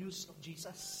the good news of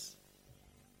Jesus?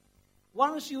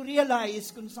 Once you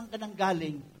realize kung saan ka nang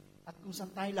galing, at kung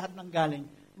saan tayo lahat nang galing,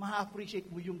 ma-appreciate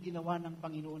mo yung ginawa ng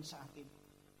Panginoon sa atin.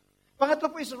 Pangatlo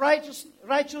po is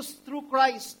righteous through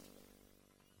Christ.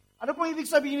 Ano po ibig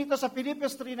sabihin nito sa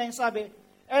Philippians 3:9 sabi,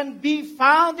 and be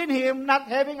found in Him, not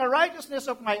having a righteousness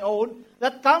of my own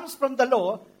that comes from the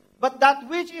law, but that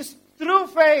which is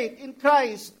through faith in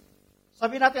Christ.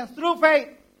 Sabi natin, through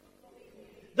faith.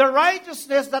 The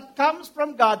righteousness that comes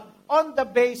from God on the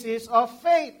basis of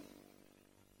faith.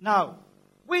 Now,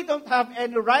 we don't have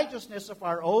any righteousness of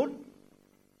our own.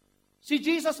 Si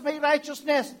Jesus may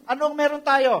righteousness. Anong meron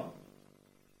tayo?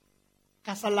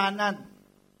 Kasalanan.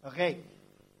 Okay.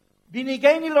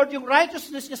 Binigay ni Lord yung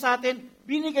righteousness niya sa atin,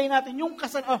 binigay natin yung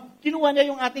kinuha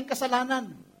niya yung ating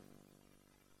kasalanan.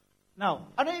 Now,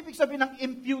 ano ibig sabihin ng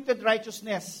imputed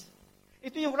righteousness?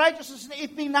 Ito yung righteousness na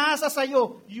ipinasa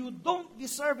sa'yo. You don't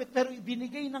deserve it, pero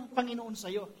ibinigay ng Panginoon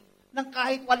sa'yo. Nang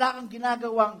kahit wala kang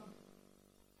ginagawang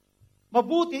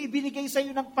mabuti, ibinigay sa iyo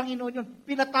ng Panginoon yun.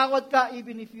 Pinatawad ka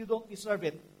even if you don't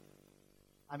deserve it.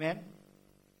 Amen?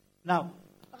 Now,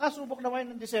 nakasubok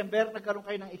naman ng December, nagkaroon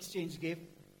kayo ng exchange gift.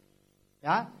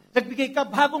 Yeah? Nagbigay ka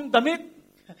bagong damit.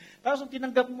 Tapos ang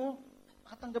tinanggap mo,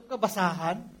 makatanggap ka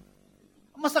basahan.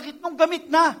 Masakit nung gamit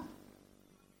na.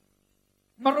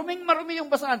 Maruming-marumi yung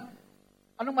basahan.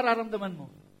 Anong mararamdaman mo?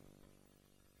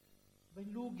 May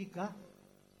lugi ka.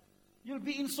 You'll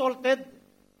be insulted.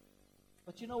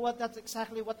 But you know what? That's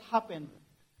exactly what happened.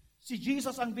 Si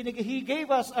Jesus ang binigay. He gave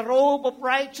us a robe of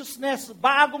righteousness.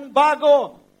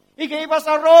 Bagong-bago. He gave us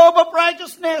a robe of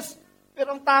righteousness.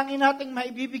 Pero ang tangi nating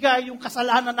maibibigay yung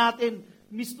kasalanan natin.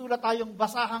 Mistula tayong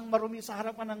basahang marumi sa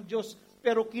harapan ng Diyos.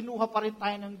 Pero kinuha pa rin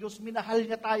tayo ng Diyos. Minahal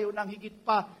niya tayo ng higit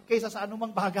pa kaysa sa anumang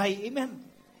bagay.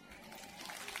 Amen.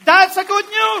 That's a good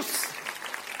news.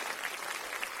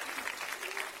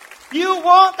 You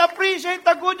won't appreciate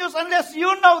the good news unless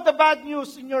you know the bad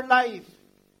news in your life.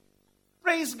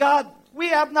 Praise God.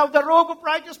 We have now the robe of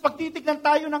righteousness. Pag titignan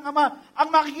tayo ng Ama, ang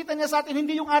makikita niya sa atin,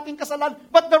 hindi yung ating kasalanan,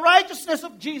 but the righteousness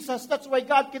of Jesus. That's why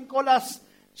God can call us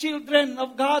children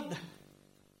of God.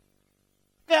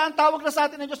 Kaya ang tawag na sa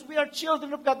atin ng Diyos, we are children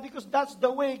of God because that's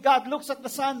the way God looks at the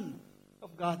Son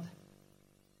of God.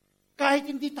 Kahit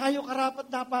hindi tayo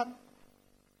karapat-dapat.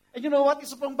 And you know what?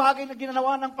 Isa pang bagay na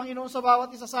ginawa ng Panginoon sa bawat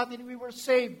isa sa atin, we were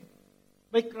saved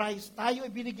by Christ. Tayo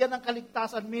ay binigyan ng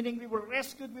kaligtasan, meaning we were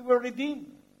rescued, we were redeemed.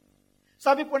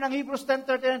 Sabi po ng Hebrews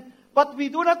 10:13, but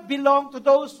we do not belong to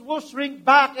those who shrink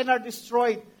back and are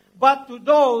destroyed, but to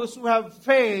those who have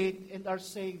faith and are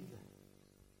saved.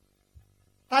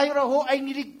 Tayo raw ay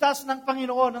niligtas ng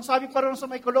Panginoon. Ang sabi pa rin sa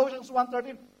may Colossians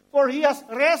 1:13, for He has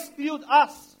rescued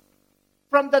us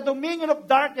from the dominion of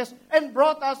darkness and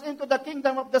brought us into the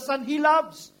kingdom of the Son He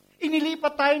loves.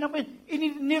 Inilipat tayo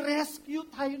nirescue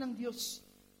tayo ng Diyos.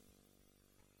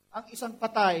 Ang isang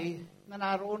patay na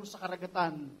naroon sa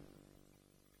karagatan,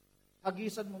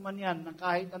 hagisan mo man yan ng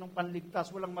kahit anong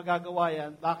panligtas, walang magagawa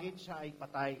yan, bakit siya ay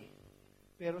patay?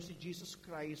 Pero si Jesus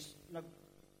Christ,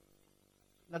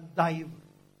 nag-dive.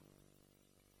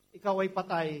 Ikaw ay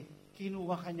patay,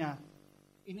 kinuha ka niya,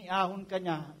 iniahon ka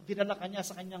niya, dinala ka niya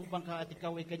sa kanyang bangka at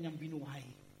ikaw ay kanyang binuhay.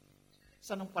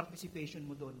 Saan ang participation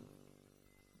mo doon?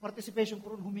 Participation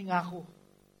ko ron, huminga ko.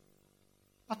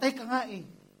 Patay ka nga eh.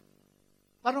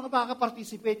 Paano ka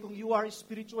makaka-participate kung you are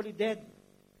spiritually dead?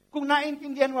 Kung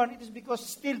naintindihan mo, it is because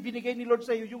still binigay ni Lord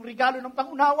sa iyo yung regalo ng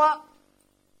pangunawa.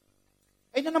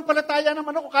 Ay nanampalataya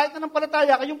naman ako, kahit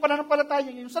nanampalataya, kayong pananampalataya,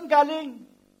 yung saan galing?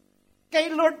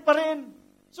 Kay Lord pa rin.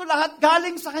 So lahat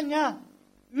galing sa Kanya.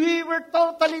 We were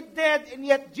totally dead, and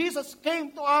yet Jesus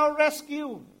came to our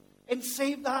rescue and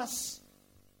saved us.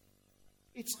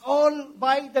 It's all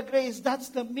by the grace.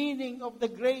 That's the meaning of the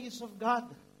grace of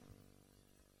God.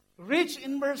 rich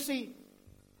in mercy.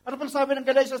 Ano pang sabi ng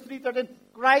Galatians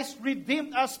 3:13? Christ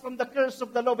redeemed us from the curse of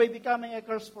the law by becoming a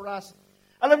curse for us.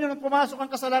 Alam niyo, nung pumasok ang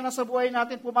kasalanan sa buhay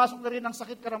natin, pumasok na rin ang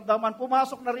sakit karamdaman,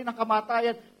 pumasok na rin ang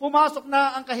kamatayan, pumasok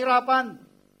na ang kahirapan,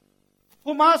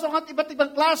 pumasok ang iba't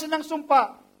ibang klase ng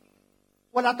sumpa.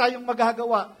 Wala tayong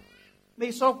magagawa. May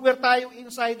software tayo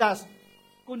inside us,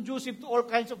 conducive to all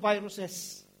kinds of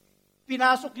viruses.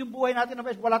 Pinasok yung buhay natin na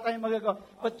wala tayong magagawa.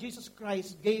 But Jesus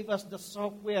Christ gave us the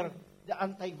software, the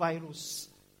antivirus.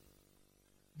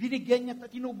 Binigyan niya,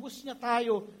 tinubos niya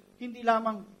tayo, hindi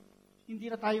na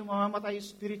tayo mamamatay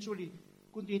spiritually,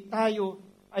 kundi tayo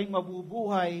ay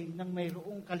mabubuhay ng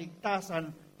mayroong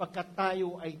kaligtasan pagkat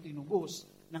tayo ay tinubos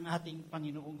ng ating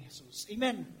Panginoong Jesus.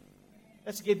 Amen.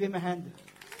 Let's give Him a hand.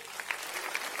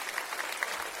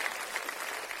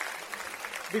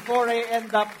 Before I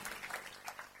end up,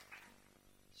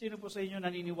 sino po sa inyo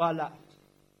naniniwala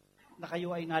na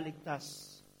kayo ay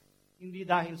naligtas? Hindi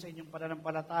dahil sa inyong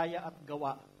pananampalataya at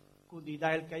gawa, kundi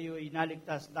dahil kayo ay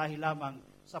naligtas dahil lamang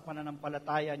sa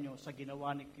pananampalataya nyo sa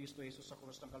ginawa ni Kristo Jesus sa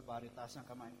krus ng Kalbaryo. Taas ng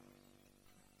kamay.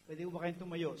 Pwede ba kayong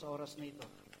tumayo sa oras na ito?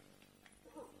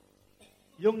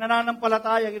 Yung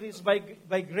nananampalataya, it is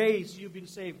by grace you've been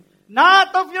saved.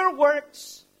 Not of your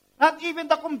works, not even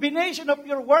the combination of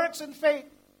your works and faith,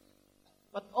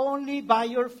 but only by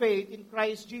your faith in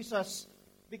Christ Jesus,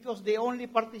 because the only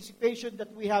participation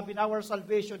that we have in our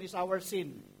salvation is our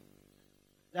sin.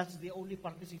 That's the only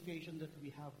participation that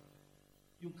we have.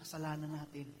 Yung kasalanan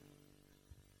natin.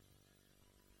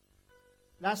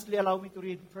 Lastly, allow me to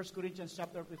read 1 Corinthians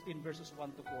chapter 15, verses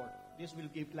 1 to 4. This will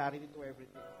give clarity to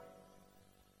everything.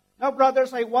 Now, brothers,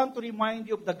 I want to remind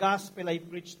you of the gospel I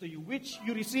preached to you, which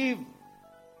you received.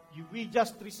 We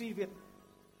just received it.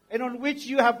 And on which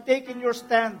you have taken your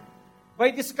stand.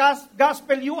 By this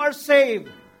gospel you are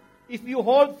saved, if you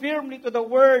hold firmly to the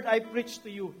word I preached to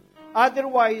you.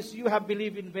 Otherwise, you have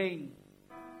believed in vain.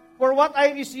 For what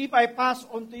I received, I pass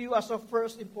on to you as of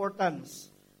first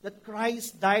importance, that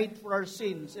Christ died for our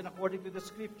sins, and according to the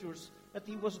Scriptures, that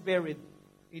He was buried,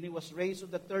 and He was raised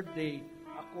on the third day,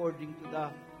 according to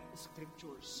the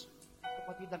Scriptures.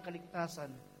 Kapatid, ang kaligtasan,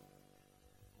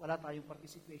 wala tayong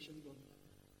participation doon.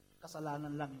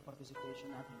 Kasalanan lang yung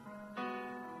participation natin.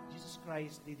 Jesus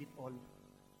Christ did it all.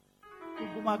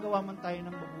 Kung gumagawa man tayo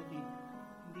ng mabuti,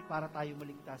 hindi para tayo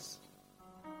maligtas.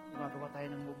 Gumagawa tayo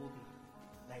ng mabuti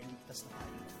dahil ligtas na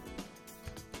tayo.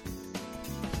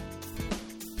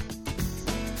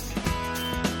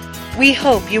 We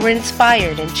hope you were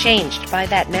inspired and changed by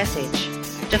that message.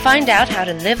 To find out how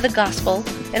to live the gospel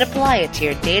and apply it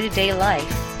to your day-to-day life,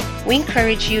 we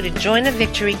encourage you to join a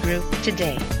Victory group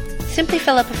today. Simply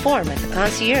fill up a form at the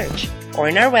concierge or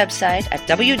in our website at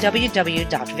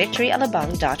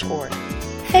www.victoryalabang.org.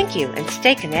 Thank you and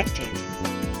stay connected.